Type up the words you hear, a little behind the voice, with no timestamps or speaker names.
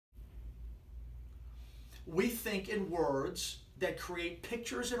we think in words that create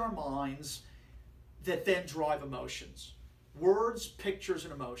pictures in our minds that then drive emotions. Words, pictures,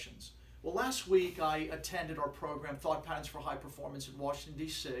 and emotions. Well, last week I attended our program, Thought Patterns for High Performance in Washington,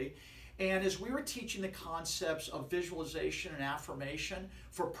 D.C., and as we were teaching the concepts of visualization and affirmation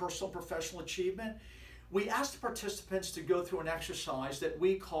for personal and professional achievement, we asked the participants to go through an exercise that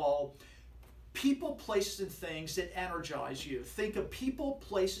we call people, places, and things that energize you. Think of people,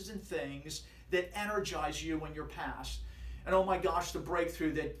 places, and things that energize you in your past. And oh my gosh, the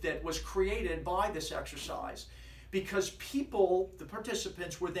breakthrough that was created by this exercise. Because people, the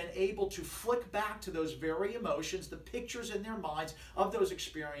participants, were then able to flick back to those very emotions, the pictures in their minds of those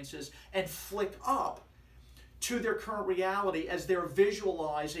experiences, and flick up to their current reality as they're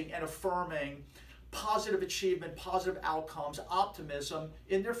visualizing and affirming positive achievement, positive outcomes, optimism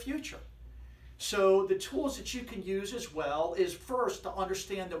in their future. So the tools that you can use as well is first to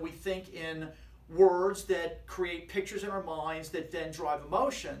understand that we think in words that create pictures in our minds that then drive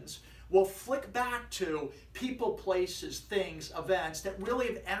emotions. We'll flick back to people, places, things, events that really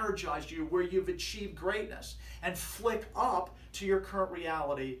have energized you, where you've achieved greatness, and flick up to your current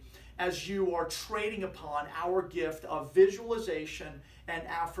reality as you are trading upon our gift of visualization and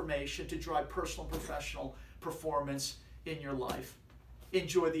affirmation to drive personal and professional performance in your life.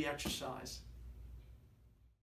 Enjoy the exercise.